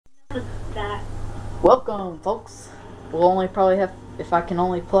Welcome, folks. We'll only probably have, if I can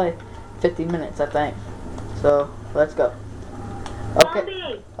only play 50 minutes, I think. So let's go.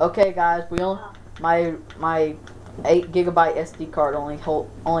 Okay, okay, guys. We only my 8 GB SD card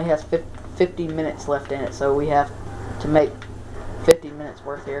only has 50 minutes left in it, so we have to make 50 minutes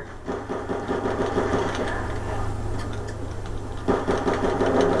worth here.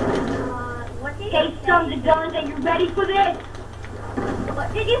 Hey, sons of guns, are you ready for this?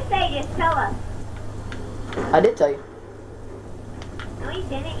 What did you say? Just tell us. I did tell you. No, you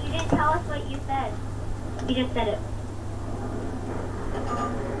didn't. You didn't tell us what you said. You just said it.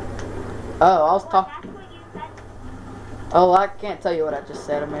 Oh, I was talking. That's what you said. Oh, I can't tell you what I just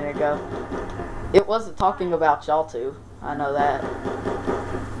said a minute ago. It wasn't talking about y'all two. I know that.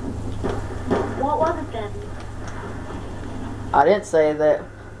 What was it then? I didn't say that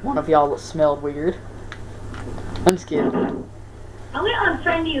one of y'all smelled weird. I'm just kidding. I'm gonna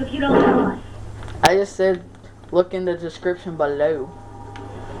unfriend you if you don't tell us. I just said look in the description below.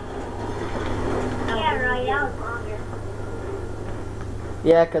 Yeah, right. That was longer.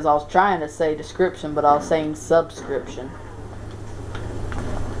 Yeah, because I was trying to say description, but I was saying subscription.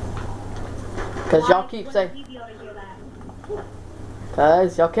 Because y'all keep saying...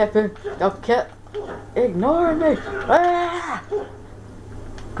 Because y'all kept ignoring me. Ah!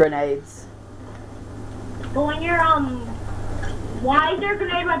 Grenades. But when you're, why is there a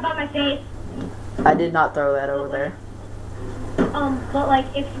grenade right by my face? I did not throw that over there. But like,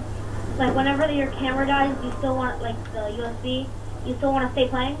 whenever your camera dies, you still want, like, the USB, you still want to stay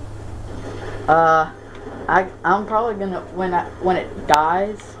playing? I'm probably gonna, when it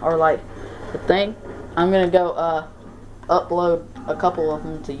dies, or like, the thing, I'm gonna go, upload a couple of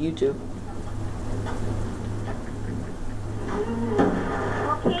them to YouTube.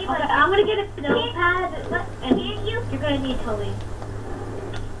 Okay, but I'm gonna get a notepad, and you're gonna need Toby.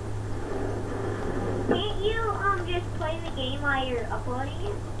 Can't you just play the game while you're uploading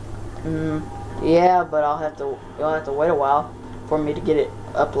it? Yeah, but you'll have to wait a while for me to get it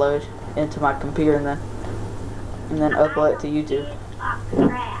uploaded into my computer and then upload it to YouTube.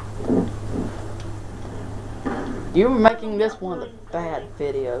 Crap. You were making this one of the bad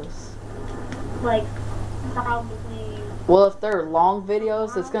videos. Like, probably. Well, if they're long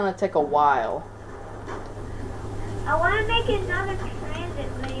videos, it's gonna take a while. I want to make another transit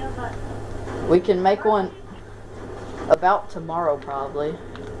video, but We can make one about tomorrow, probably.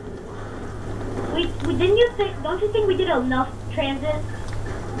 Didn't you think, don't you think we did enough transits?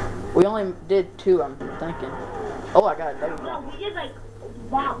 We only did 2, I'm thinking. Oh, I got it. No, we did like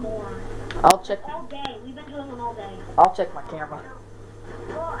a lot more. I'll check. All day. We've been doing them all day. I'll check my camera.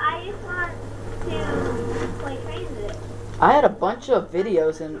 well, I just want to play transit. I had a bunch of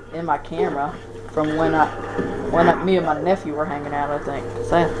videos in my camera from when me and my nephew were hanging out, I think.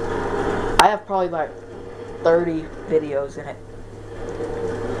 So I have probably like 30 videos in it.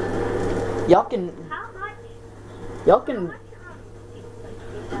 Y'all can How much?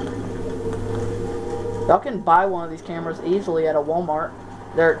 y'all can buy one of these cameras easily at a Walmart.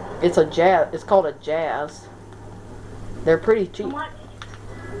 It's called a Jazz. They're pretty cheap. How much?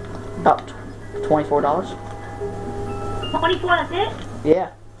 About $24. 24, that's it?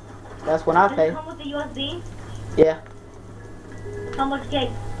 Yeah. That's when I Does pay. it come with the USB? Yeah. How much gig?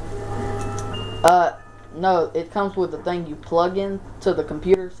 No, it comes with the thing you plug in to the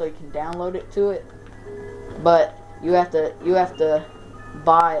computer so you can download it to it. But you have to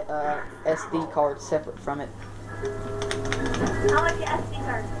buy a SD card separate from it. How much is SD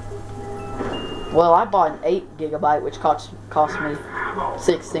card? Well, I bought an 8 GB, which cost me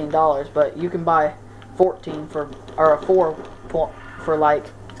 $16, but you can buy 14 or a 4 for like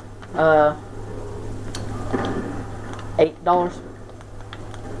 $8.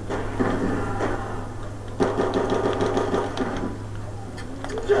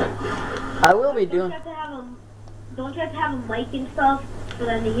 I will be doing. Don't you have to have a mic and stuff for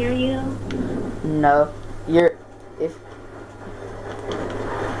them to hear you? No,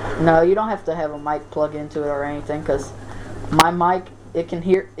 no, you don't have to have a mic plug into it or anything, because my mic it can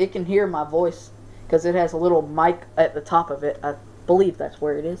hear my voice because it has a little mic at the top of it. I believe that's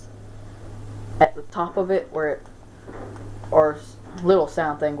where it is. At the top of it, or little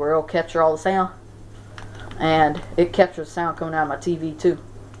sound thing where it'll capture all the sound, and it captures sound coming out of my TV too,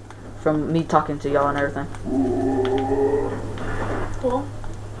 from me talking to y'all and everything. Cool.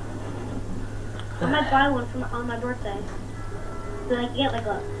 I might buy one on my birthday. So I can get like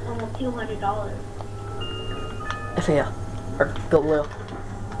almost $200. Yeah, or goodwill.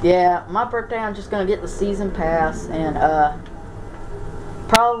 Yeah, my birthday I'm just gonna get the season pass and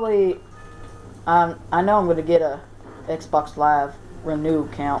probably I know I'm gonna get a Xbox Live renew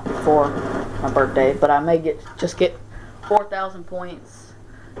account for my birthday, but I may just get 4,000 points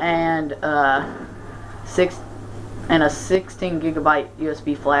and a 16 gigabyte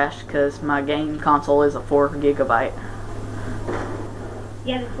USB flash because my game console is a 4 gigabyte.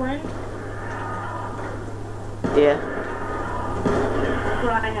 You have a twin? Yeah. That's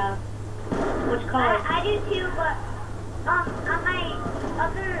what I have. Which color? I do too, but on my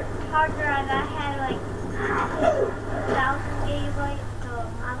other hard drive I had like 1,000 gigabytes, so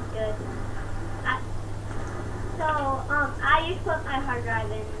I'm good. I just put my hard drive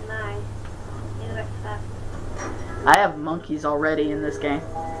in my new Xbox. I have monkeys already in this game.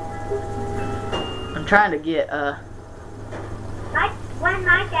 I'm trying to get When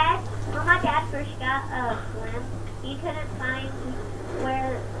my dad first got a Slim, he couldn't find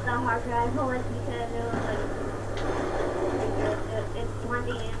where the hard drive was because it was like it's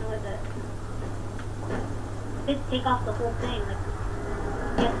blending in with it. Just take off the whole thing. Like,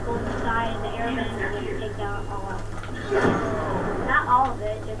 you have to go inside the air vent and just take that all out. Not all of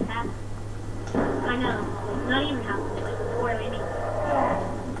it, just half. I know. Like, not even half of it. Like, before anything.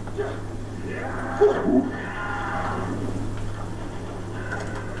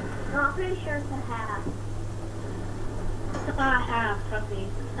 No, I'm pretty sure it's a half. It's not half, trust me.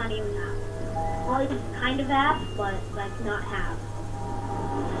 It's not even half. Well, it's kind of half, but, like, not half.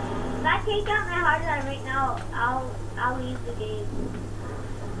 If I take out my hard drive right now, I'll leave the game.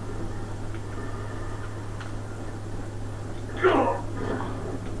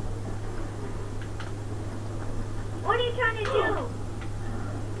 What are you trying to do?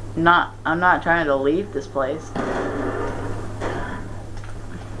 I'm not trying to leave this place.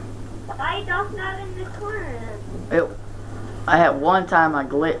 Why are you not in the corner then? I had one time I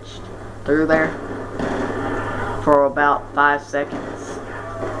glitched through there for about 5 seconds.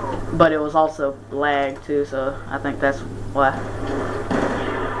 But it was also lag too, so I think that's why.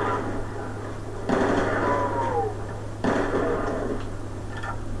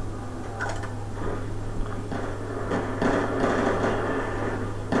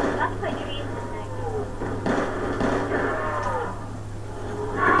 Let's play trees next.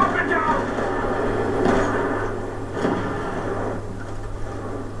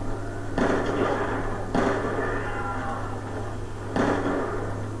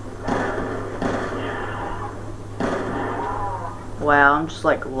 Wow, I'm just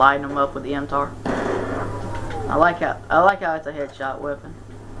like lighting them up with the MTAR. I like how it's a headshot weapon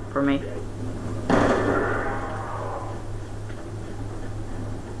for me.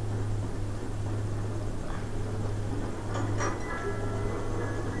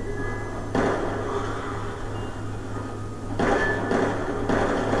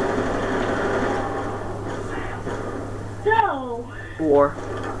 So, War.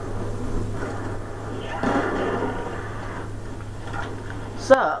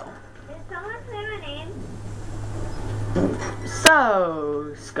 So, Did someone say my name?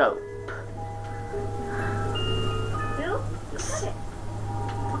 so scope. Who? Who said it?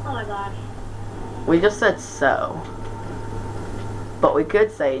 oh my gosh. We just said so. But we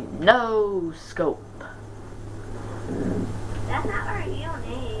could say no scope. That's not my real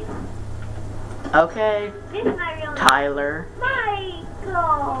name. Okay, This is my real name. Tyler.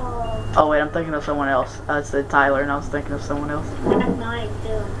 Michael! Oh wait, I'm thinking of someone else. I said Tyler and I was thinking of someone else. That's mine,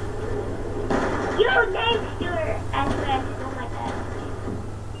 too. You named Stuart! Actually, I stole my dad's name.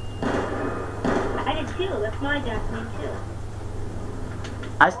 I did too. That's my dad's name, too.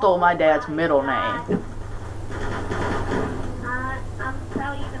 I stole my dad's middle name. I'm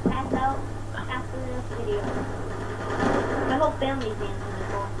probably gonna pass out after this video. My whole family's name is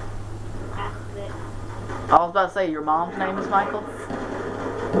Michael. After it. I was about to say your mom's name is Michael.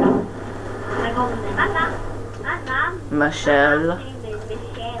 Michael and then My mom. Michelle. My mom's name is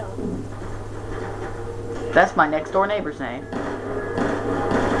Michelle. That's my next door neighbor's name.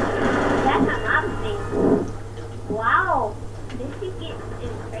 That's my mom's name. Wow. This is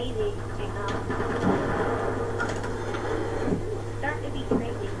crazy right now. Starting to be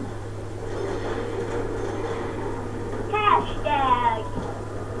crazy. Hashtag.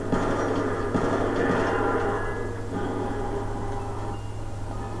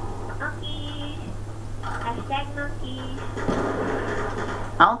 Monkeys. Hashtag monkeys.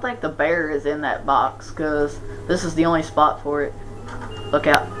 I don't think the bear is in that box because this is the only spot for it. Look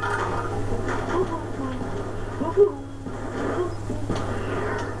out.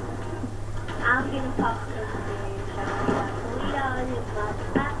 I'm gonna pop some $20 in my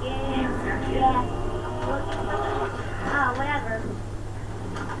pocket. Yeah. Whatever.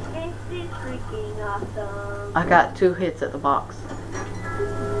 This is freaking awesome. I got 2 hits at the box.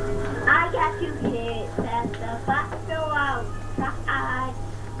 I got 2 hits at the box, so I'll try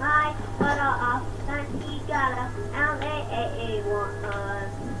my butt off.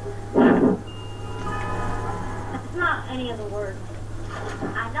 any of the words.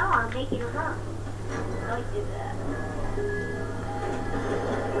 I know, I'm making them up. Don't do that.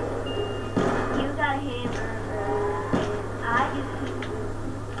 You got a hamburger, and I just keep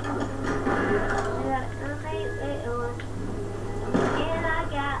and I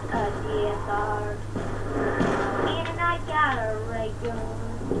got a DSR, and I got a regular.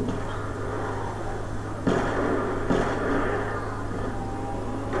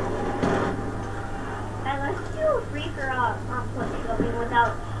 And let's do a free for all on Punch Shopping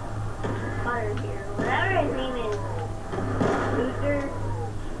without Butter here. Whatever his name is. Booster,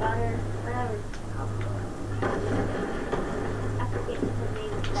 Butter, whatever. I forget his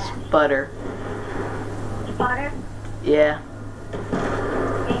name is that. Butter. Butter? Yeah.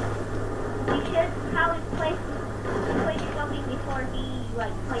 Okay. We should probably play something before he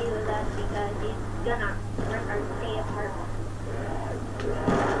plays with us because he's gonna rip our stay apart.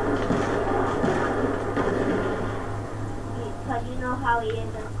 Because you know how he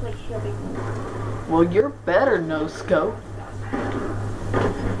is in quick shipping. Well, you're better, no scope.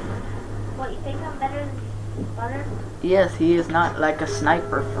 What, you think I'm better than Butter? Yes, he is not like a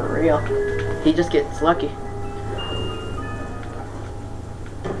sniper for real. He just gets lucky.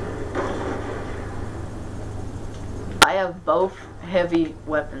 I have both heavy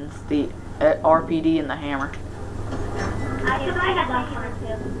weapons, the RPD and the hammer. I got the hammer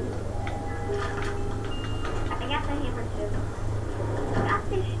too. I got the hammer too. I got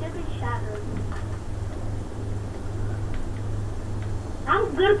this stupid shotgun. I'm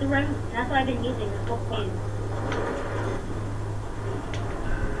good at the ring. That's what I've been using this whole game.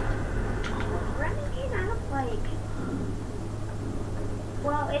 Remington, I don't like.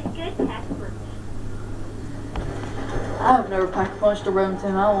 Well, it's good pack punch. I've never pack punched a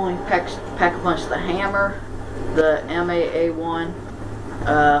Remington. I only pack punched the hammer, the MAA1,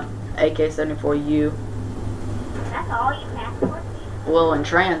 AK-74U. That's all you pack punch? Well, in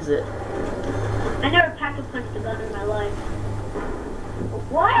transit. I never packed a punch the gun in my life.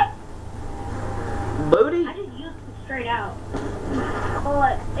 What? Booty? I just used it straight out. Oh,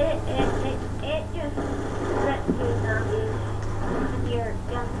 it just rips you zombies with your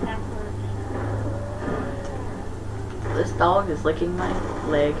gun pack punch. This dog is licking my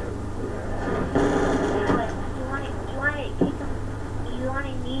leg. Anyway, you want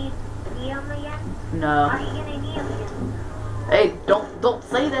to need him again? No. Are you gonna need him again? Hey, don't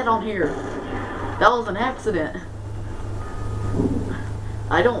say that on here. That was an accident.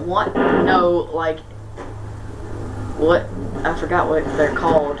 I don't want no what I forgot what they're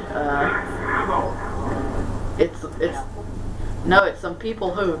called. It's some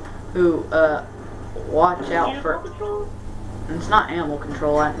people who watch out Animal for. control? It's not animal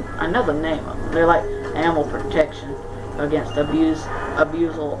control. I know the name of them. They're like animal protection against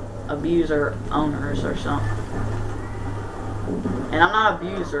abuser owners or something. And I'm not an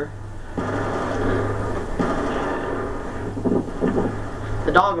abuser.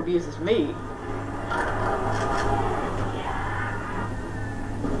 The dog abuses me.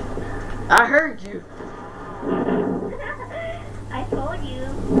 I heard you. I told you.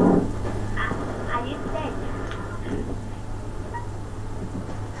 I just said.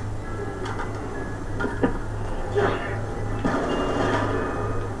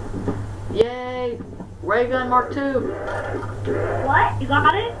 Yay! Ray gun Mark II. What? You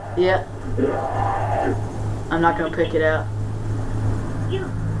got it? Yeah. I'm not gonna pick it out. You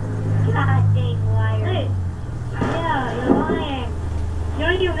god dang liar. Hey. Yeah, you're lying. You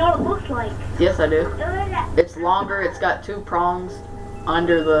don't even know what it looks like. Yes, I do. Do it. It's longer. It's got two prongs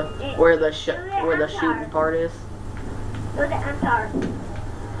under the where the shooting part is. Do the MTAR.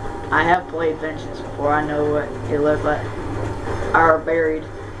 I have played Vengeance before. I know what it looked like. I buried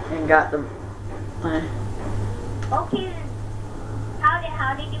and got them. Okay then.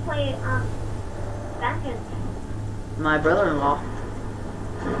 How did you play Vengeance? My brother-in-law.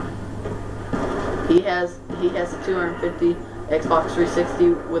 He has a 250 Xbox 360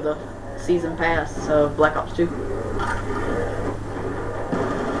 with a season pass, so Black Ops 2.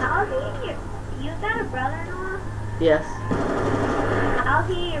 How's he you got a brother-in-law? Yes, How's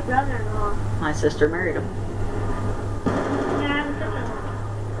he your brother-in-law? my sister married him. Yeah, I have a sister-in-law.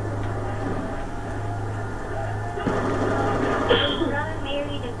 Your brother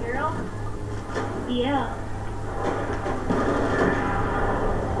married a girl? Yeah.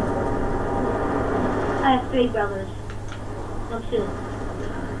 I have 3 brothers. No, 2.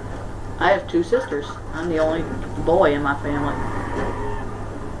 I have 2 sisters. I'm the only boy in my family.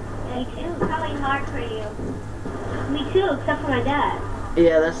 Me too. Probably hard for you. Me too, except for my dad.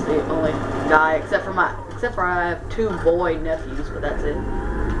 Yeah, that's the only guy except for I have 2 boy nephews, but that's it.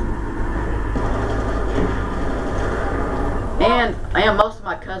 And most of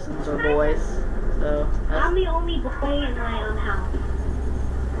my cousins are boys, so I'm that's, the only boy in my own house.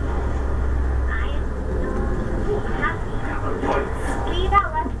 I am we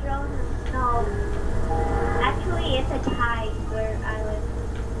got less girls than no. Actually, it's a tie where I live.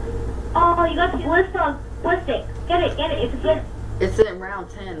 Oh, you got the ballistic. Get it. It's a good. it's in round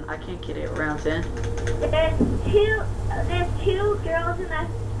 10. I can't get it round 10. There's two girls in my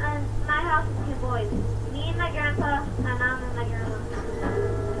house and two boys. Me and my grandpa, my mom and my grandma.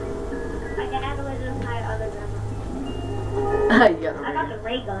 My dad lives with my other grandma. You got I got the the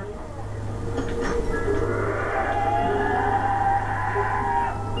ray gun.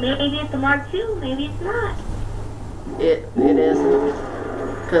 Maybe it's a Mark II. Maybe it's not. it isn't,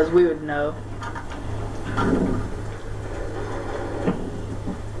 because we would know.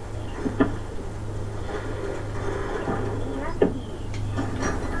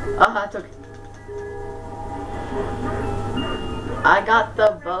 Oh, I took it. I got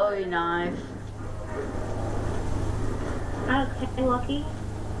the Bowie knife. Okay, lucky.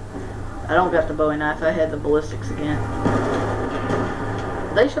 I don't got the Bowie knife. I had the ballistics again.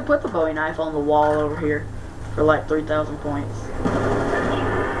 They should put the Bowie knife on the wall over here for like 3,000 points.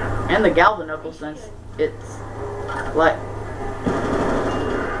 And the Galvanocle, since it's like,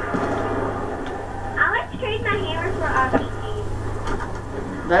 I like to trade my hammer for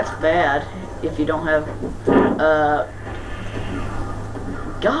RPG. that's bad if you don't have,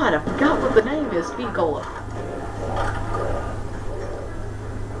 God, I forgot what the name is. Speed Cola.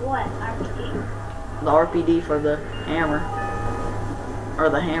 What? RPG? The RPD for the hammer. Or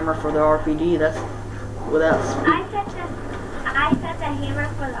the hammer for the RPD. That's without speed. I said the hammer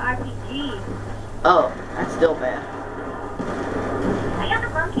for the RPG. Oh, that's still bad. I got the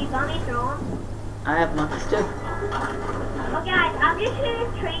monkeys. Want me to throw them? I have monkeys too. Well, guys, I'm just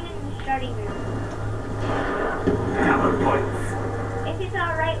gonna train in the starting room. If it's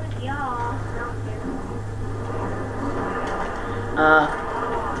alright with y'all, don't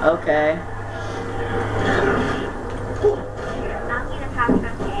Okay. I'm gonna pass from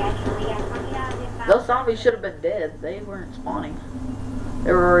Ashley. I $20 Those zombies should have been dead. They weren't spawning.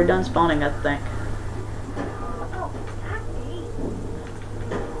 They were already done spawning, I think. Oh, God dang.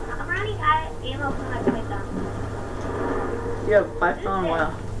 I'm running out of ammo for my quick gun. You have a Python? Wow.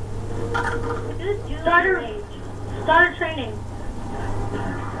 Who's Julie Starter- Starter training.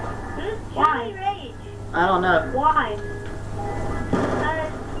 Who's Why? Julie Rage? I don't know. Why?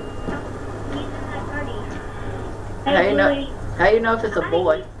 He's in my party. How Hey, you know? Julie. How you know if it's a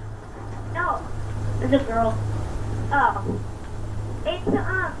boy? No. It's a girl. Oh. It's, he's in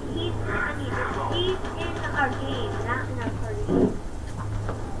our game, not in our party.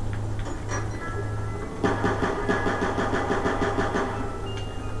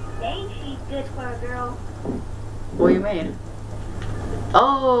 Dang, she's good for a girl. What do you mean?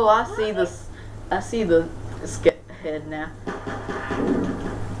 Oh, I see the head now.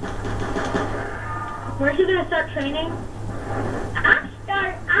 Where's you gonna start training?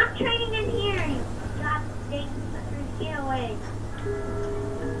 I'm training in here. You God dang suckers, get away.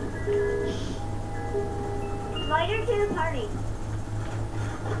 Invite her to the party.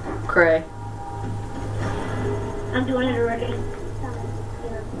 Cray. I'm doing it already.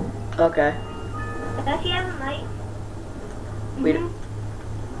 Okay. Does she have a mic? We. Mhm.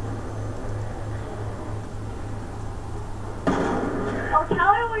 Oh,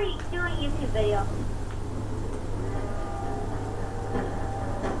 tell her we're doing a YouTube video.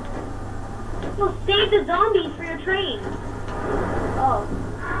 Well, save the zombies for your train. Oh.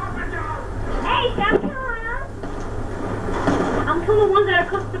 Hey, stop killing us. I'm killing the ones that are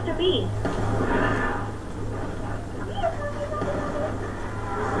close to me.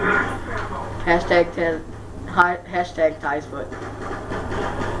 Hashtag ties foot.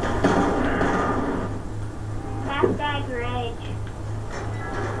 Hashtag rage.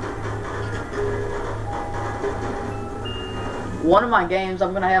 One of my games,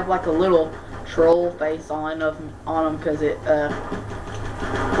 I'm gonna have like a little troll face on them because it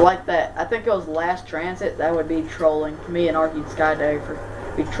like that. I think it was Last Transit. That would be trolling me and Arcade Skydiver.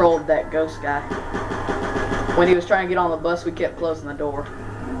 We trolled that ghost guy when he was trying to get on the bus. We kept closing the door.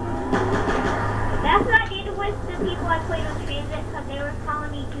 That's what I did with the people I played on Transit because they were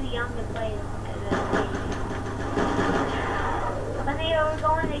calling me too young to play this game. When they were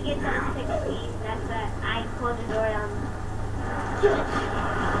going to get them 16, that's what I closed the door on.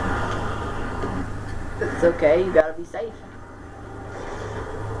 It's okay. You gotta be safe.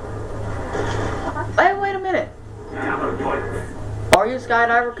 Hey, wait a minute. Are you a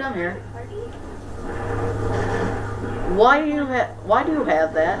skydiver? Come here. Why do you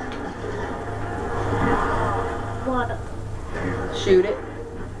have that? What? Shoot it.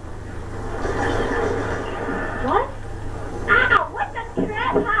 What? Ow! What the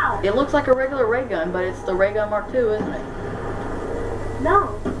crap? How? It looks like a regular ray gun, but it's the ray gun Mark II, isn't it?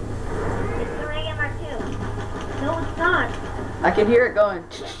 No. It's the Reagan Mark II. No, it's not. I can hear it going.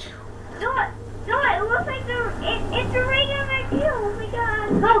 No, it looks like it's a Reagan Mark II. Oh my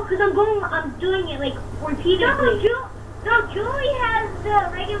god. No, because I'm doing it like repeatedly. No, Julie has the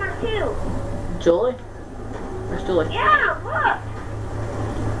Reagan Mark II. Julie? Where's Julie? Yeah, look.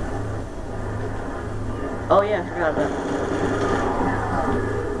 Oh yeah, I forgot about that.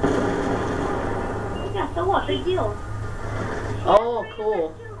 Yeah, so what? Big deal. Oh,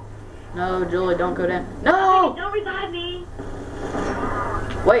 cool. No, Julie, don't go down. No! Don't revive me.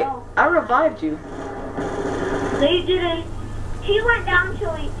 Wait, I revived you. No, you didn't. She went down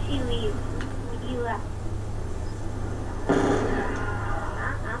till she leaves. You left.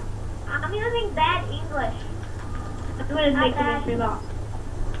 I'm using bad English. I'm gonna make the next remote.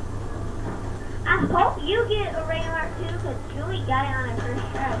 I hope you get a Reagan Mark II because Julie got it on her first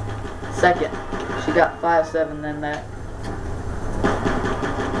try. Second. She got 5-7 then that.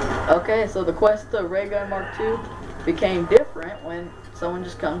 Okay, so the quest to Ray Gun Mark II became different when someone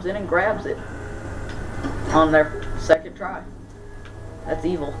just comes in and grabs it on their second try. That's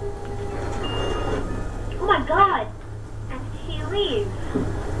evil. Oh my god. And she leaves.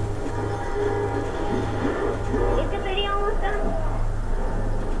 Is the video almost done?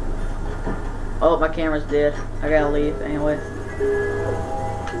 Oh, my camera's dead. I gotta leave anyways.